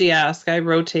 I usually I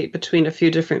rotate between a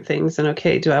few different things. And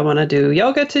okay, do I want to do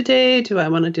yoga today? Do I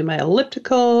want to do my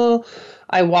elliptical?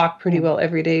 I walk pretty well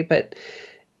every day,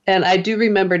 and I do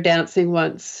remember dancing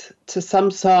once to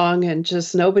some song and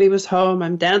just nobody was home.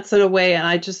 I'm dancing away and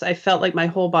I felt like my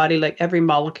whole body, like every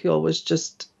molecule was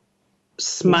just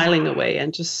smiling away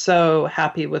and just so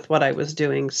happy with what I was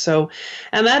doing. So,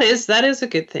 and that is a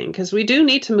good thing, because we do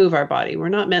need to move our body. We're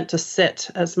not meant to sit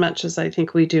as much as I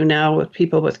think we do now with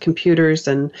people with computers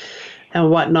and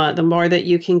whatnot. The more that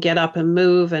you can get up and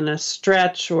move and a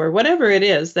stretch or whatever it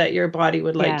is that your body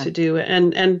would like to do.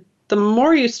 And the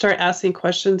more you start asking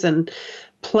questions and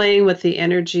playing with the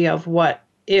energy of what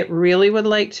it really would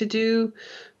like to do,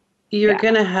 you're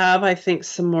going to have, I think,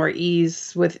 some more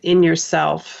ease within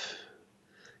yourself.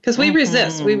 Because we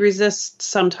resist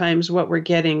sometimes what we're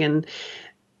getting. And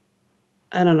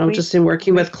I don't know, just in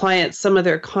working with clients, some of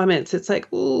their comments, it's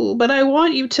like, ooh, but I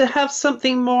want you to have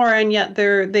something more. And yet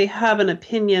they have an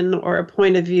opinion or a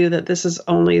point of view that this is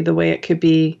only the way it could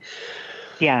be.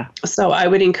 Yeah. So I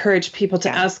would encourage people to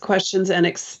ask questions and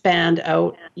expand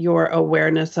out your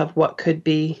awareness of what could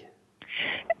be.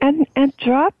 And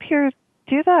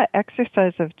do that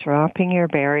exercise of dropping your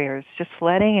barriers, just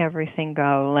letting everything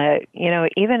go.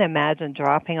 Even imagine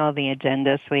dropping all the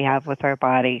agendas we have with our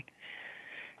body,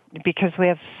 because we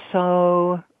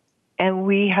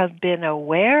have been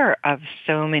aware of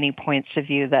so many points of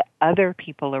view that other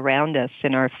people around us,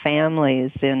 in our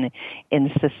families, in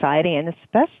society, and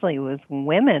especially with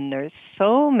women, there's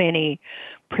so many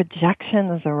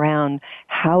projections around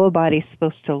how a body's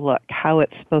supposed to look, how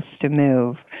it's supposed to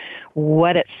move,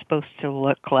 what it's supposed to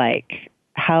look like,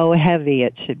 how heavy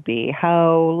it should be,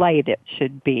 how light it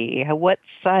should be, what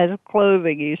size of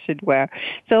clothing you should wear.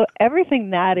 So everything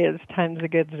that is times a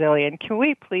good zillion. Can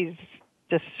we please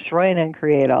destroy and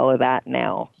uncreate all of that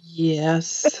now?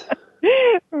 Yes.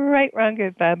 Right, wrong,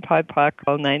 good, bad, pod, poc,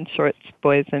 all 9 shorts,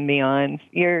 boys and beyond.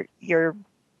 Your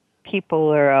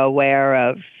people are aware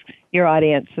of, your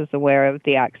audience is aware of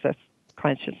the Access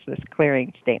Consciousness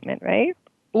Clearing Statement, right?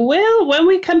 Well, when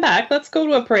we come back, let's go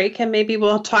to a break and maybe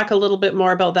we'll talk a little bit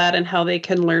more about that and how they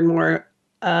can learn more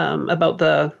about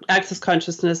the Access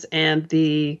Consciousness and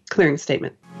the Clearing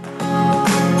Statement.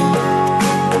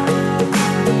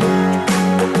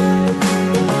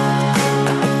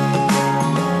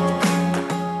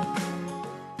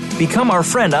 Become our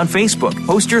friend on Facebook.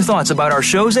 Post your thoughts about our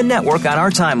shows and network on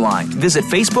our timeline. Visit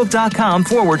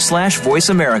Facebook.com/Voice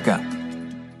America.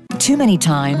 Too many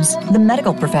times, the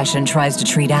medical profession tries to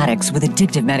treat addicts with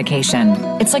addictive medication.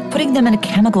 It's like putting them in a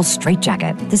chemical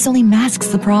straitjacket. This only masks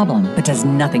the problem, but does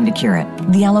nothing to cure it.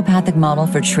 The allopathic model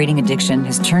for treating addiction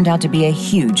has turned out to be a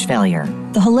huge failure.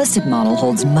 The holistic model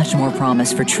holds much more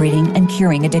promise for treating and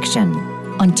curing addiction.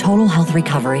 On Total Health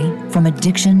Recovery, from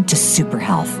addiction to super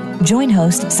health. Join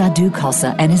host Sadhu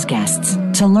Khalsa and his guests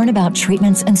to learn about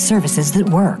treatments and services that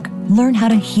work. Learn how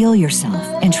to heal yourself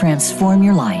and transform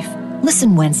your life.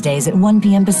 Listen Wednesdays at 1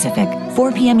 p.m. Pacific,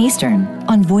 4 p.m. Eastern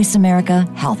on Voice America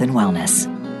Health and Wellness.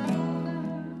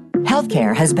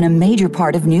 Healthcare has been a major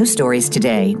part of news stories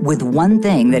today, with one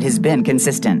thing that has been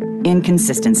consistent: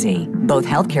 inconsistency. Both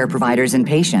healthcare providers and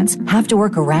patients have to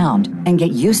work around and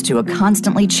get used to a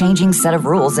constantly changing set of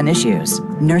rules and issues.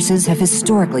 Nurses have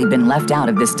historically been left out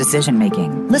of this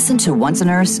decision-making. Listen to Once a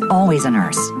Nurse, Always a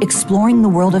Nurse, Exploring the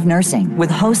World of Nursing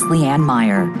with host Leanne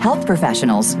Meyer. Health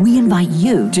professionals, we invite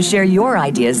you to share your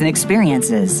ideas and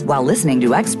experiences while listening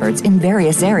to experts in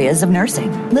various areas of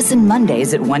nursing. Listen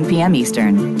Mondays at 1 p.m.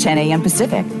 Eastern, 10 a.m.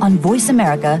 Pacific on Voice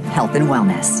America Health and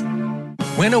Wellness.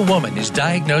 When a woman is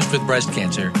diagnosed with breast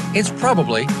cancer, it's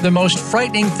probably the most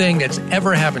frightening thing that's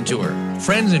ever happened to her.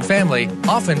 Friends and family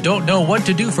often don't know what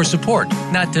to do for support,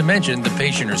 not to mention the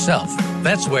patient herself.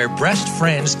 That's where Breast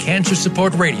Friends Cancer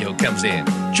Support Radio comes in.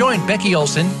 Join Becky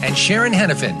Olson and Sharon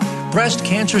Hennepin, breast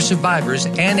cancer survivors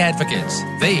and advocates.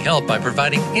 They help by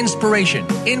providing inspiration,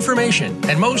 information,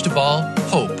 and most of all,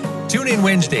 hope. Tune in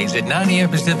Wednesdays at 9 a.m.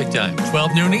 Pacific Time,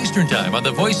 12 noon Eastern Time on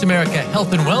the Voice America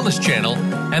Health and Wellness Channel,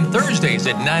 and Thursdays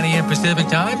at 9 a.m. Pacific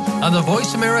Time on the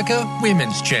Voice America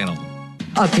Women's Channel.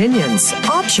 Opinions,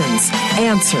 options,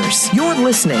 answers. You're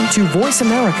listening to Voice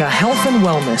America Health and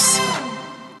Wellness.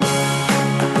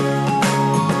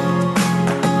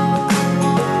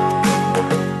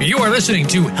 You are listening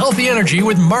to Healthy Energy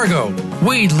with Margo.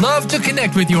 We'd love to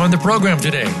connect with you on the program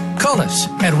today. Call us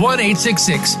at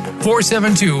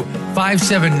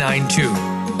 1-866-472-5792.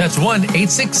 That's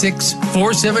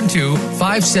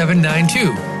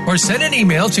 1-866-472-5792. Or send an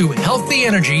email to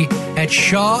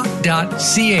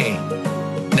healthyenergy@shaw.ca.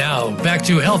 Now, back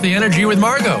to Healthy Energy with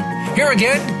Margo. Here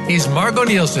again is Margo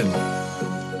Nielsen.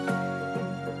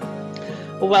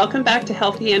 Welcome back to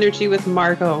Healthy Energy with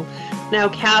Margot. Now,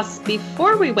 Cass,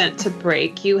 before we went to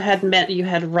break, you had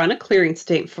run a clearing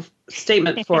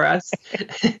statement for us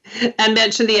and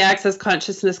mentioned the Access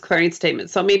Consciousness clearing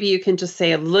statement. So maybe you can just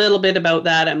say a little bit about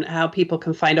that and how people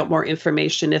can find out more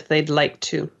information if they'd like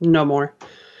to know more.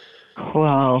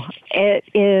 Well, it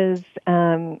is,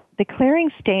 the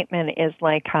clearing statement is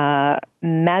like a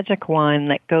magic wand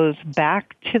that goes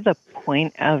back to the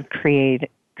point of create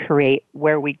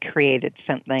where we created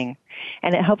something.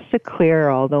 And it helps to clear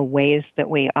all the ways that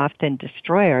we often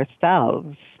destroy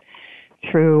ourselves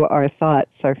through our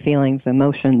thoughts, our feelings,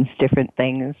 emotions, different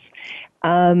things.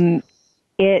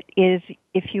 It is,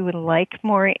 if you would like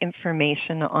more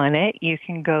information on it, you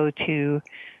can go to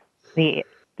the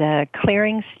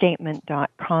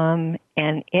clearingstatement.com,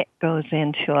 and it goes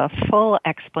into a full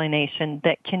explanation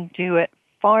that can do it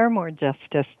far more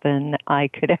justice than I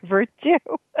could ever do.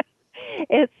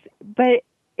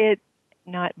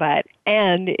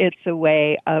 And it's a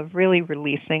way of really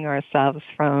releasing ourselves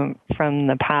from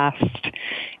the past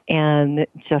and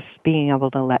just being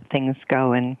able to let things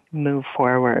go and move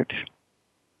forward.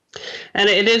 And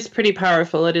it is pretty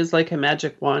powerful. It is like a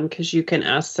magic wand because you can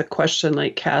ask the question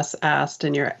like Cass asked,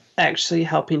 and you're actually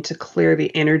helping to clear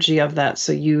the energy of that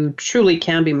so you truly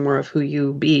can be more of who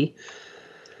you be.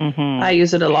 Mm-hmm. I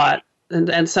use it a lot.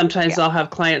 And sometimes I'll have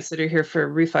clients that are here for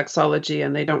reflexology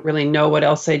and they don't really know what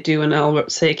else I do. And I'll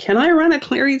say, can I run a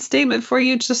clearing statement for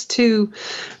you just to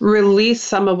release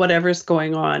some of whatever's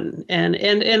going on? And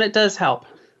it does help.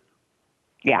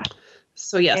 Yeah.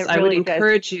 So yes, I would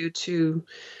encourage you to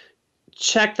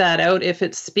check that out if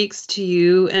it speaks to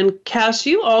you. And Cass,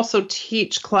 you also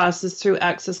teach classes through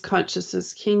Access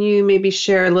Consciousness. Can you maybe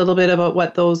share a little bit about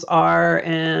what those are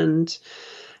and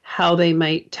how they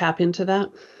might tap into that?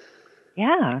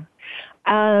 Yeah.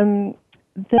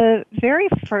 The very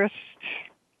first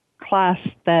class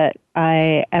that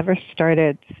I ever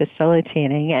started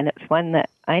facilitating, and it's one that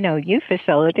I know you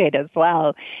facilitate as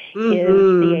well, is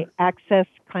the Access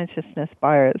Consciousness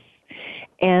bars.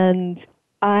 And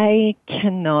I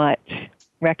cannot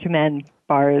recommend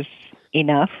bars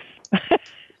enough.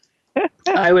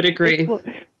 I would agree.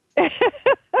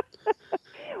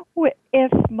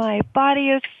 If my body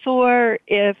is sore,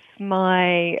 if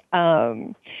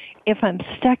I'm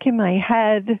stuck in my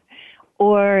head,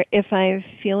 or if I'm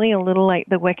feeling a little like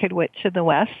the Wicked Witch of the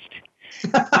West,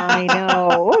 I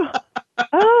know.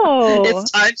 Oh,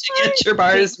 it's time to get your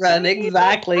bars run.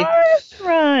 Exactly. Bars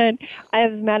run.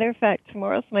 As a matter of fact,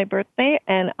 tomorrow's my birthday,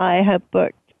 and I have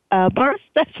booked a bar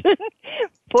session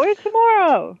for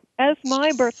tomorrow as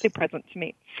my birthday present to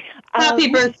me. Happy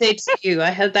birthday to you.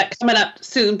 I have that coming up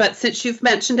soon, but since you've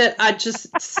mentioned it, I just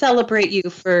celebrate you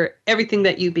for everything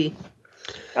that you be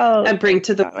and bring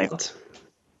to the world.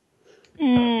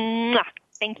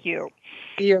 Thank you.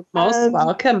 You're most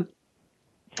welcome.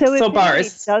 So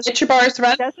bars. Get your bars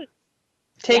run.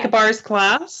 Take a bars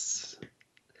class.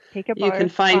 You can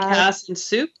find Cass in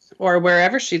Soup or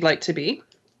wherever she'd like to be.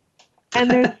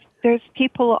 And there's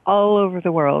people all over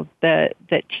the world that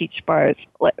teach bars,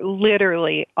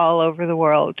 literally all over the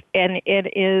world. And it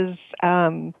is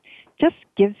just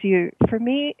gives you, for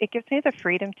me, it gives me the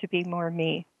freedom to be more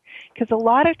me. Because a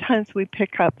lot of times we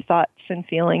pick up thoughts and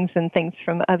feelings and things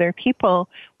from other people.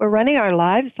 We're running our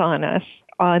lives on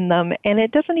them, and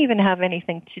it doesn't even have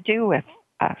anything to do with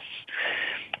us.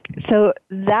 So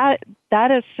that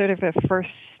is sort of a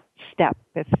first step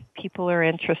if people are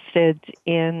interested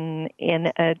in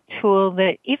a tool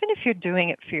that, even if you're doing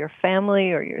it for your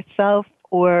family or yourself,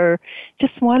 or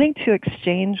just wanting to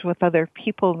exchange with other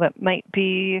people that might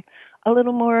be a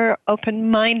little more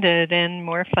open-minded and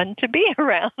more fun to be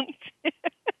around.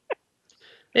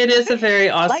 It is a very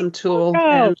awesome tool.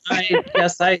 And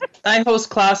I host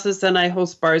classes and I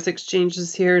host bars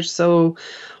exchanges here. So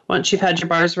once you've had your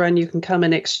bars run, you can come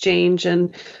and exchange.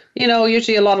 And,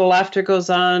 usually a lot of laughter goes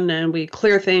on and we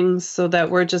clear things so that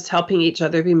we're just helping each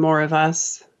other be more of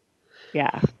us.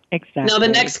 Yeah, exactly. Now, the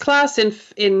next class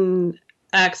in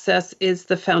Access is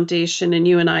the foundation. And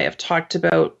you and I have talked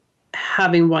about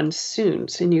having one soon.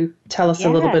 So can you tell us a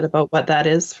little bit about what that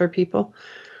is for people?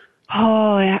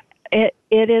 Oh, yeah.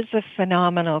 It is a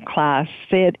phenomenal class.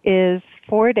 It is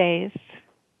 4 days.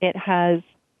 It has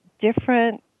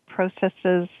different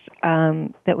processes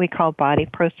that we call body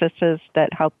processes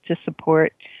that help to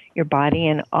support your body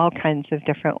in all kinds of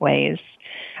different ways.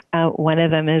 One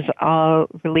of them is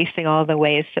releasing all the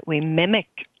ways that we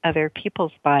mimic other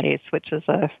people's bodies, which is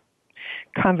a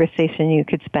conversation you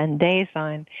could spend days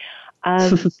on.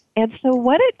 And so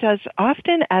what it does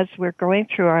often as we're going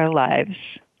through our lives,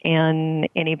 and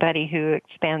anybody who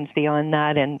expands beyond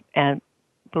that and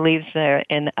believes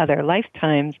in other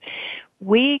lifetimes,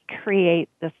 we create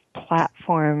this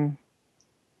platform,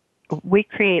 we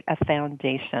create a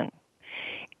foundation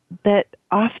that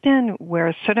often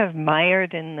we're sort of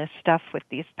mired in this stuff with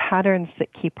these patterns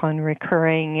that keep on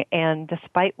recurring, and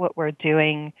despite what we're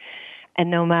doing, and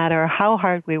no matter how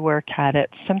hard we work at it,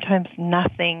 sometimes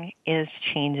nothing is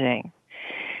changing.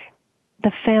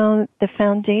 The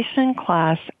foundation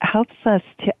class helps us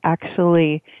to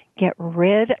actually get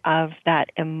rid of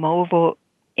that immovable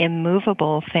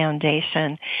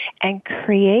foundation and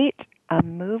create a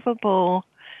movable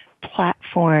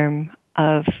platform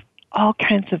of all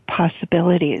kinds of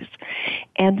possibilities,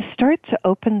 and start to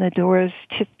open the doors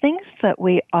to things that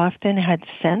we often had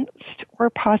sensed were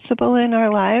possible in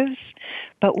our lives,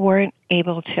 but weren't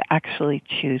able to actually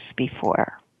choose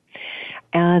before.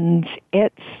 And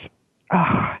it's,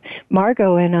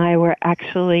 Margot and I were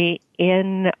actually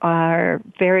in our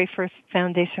very first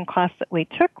foundation class that we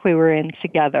took, we were in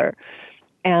together.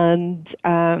 And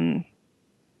Margot...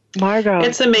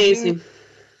 It's amazing.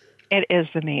 It is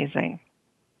amazing.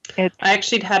 I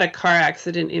actually had a car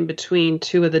accident in between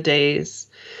 2 of the days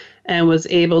and was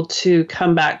able to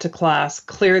come back to class,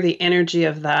 clear the energy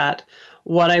of that,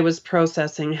 what I was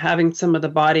processing, having some of the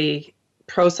body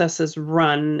processes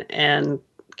run, and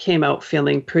came out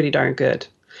feeling pretty darn good.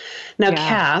 Now,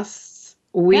 Cass,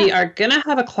 we are going to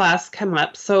have a class come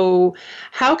up. So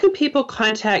how can people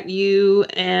contact you?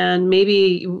 And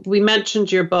maybe we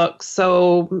mentioned your book.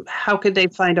 So how could they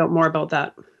find out more about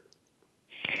that?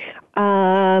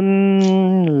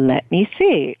 Let me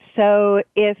see. So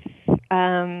if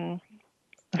you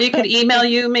could email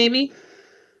you, maybe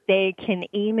they can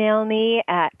email me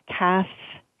at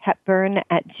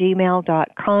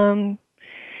casshepburn@gmail.com.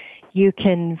 You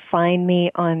can find me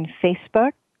on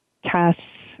Facebook, Cass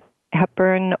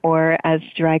Hepburn, or as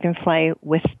Dragonfly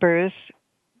Whispers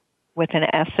with an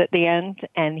S at the end,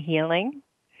 and Healing.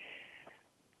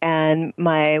 And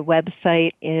my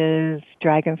website is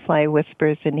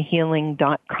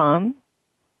dragonflywhispersandhealing.com.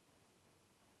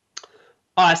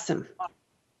 Awesome.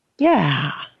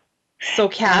 Yeah. So,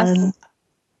 Cass.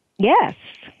 Yes.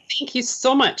 Thank you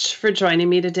so much for joining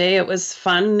me today. It was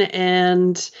fun.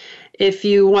 And if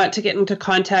you want to get into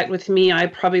contact with me, I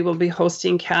probably will be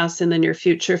hosting Cass in the near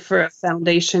future for a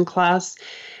foundation class.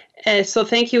 So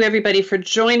thank you, everybody, for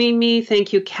joining me.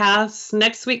 Thank you, Cass.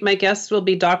 Next week, my guest will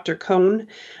be Dr. Cohn,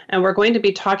 and we're going to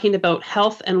be talking about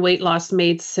health and weight loss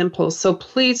made simple. So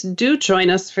please do join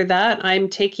us for that. I'm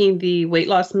taking the Weight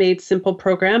Loss Made Simple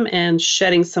program and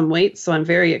shedding some weight, so I'm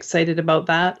very excited about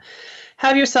that.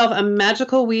 Have yourself a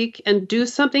magical week and do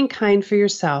something kind for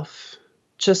yourself.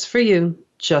 Just for you,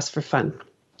 just for fun.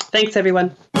 Thanks,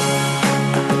 everyone.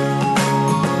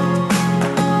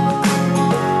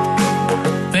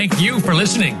 Thank you for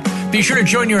listening. Be sure to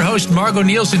join your host, Margot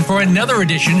Nielsen, for another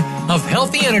edition of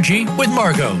Healthy Energy with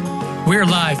Margot. We're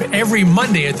live every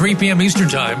Monday at 3 p.m. Eastern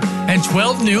Time and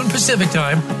 12 noon Pacific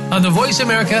Time on the Voice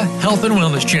America Health and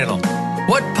Wellness Channel.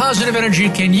 What positive energy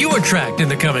can you attract in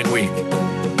the coming week?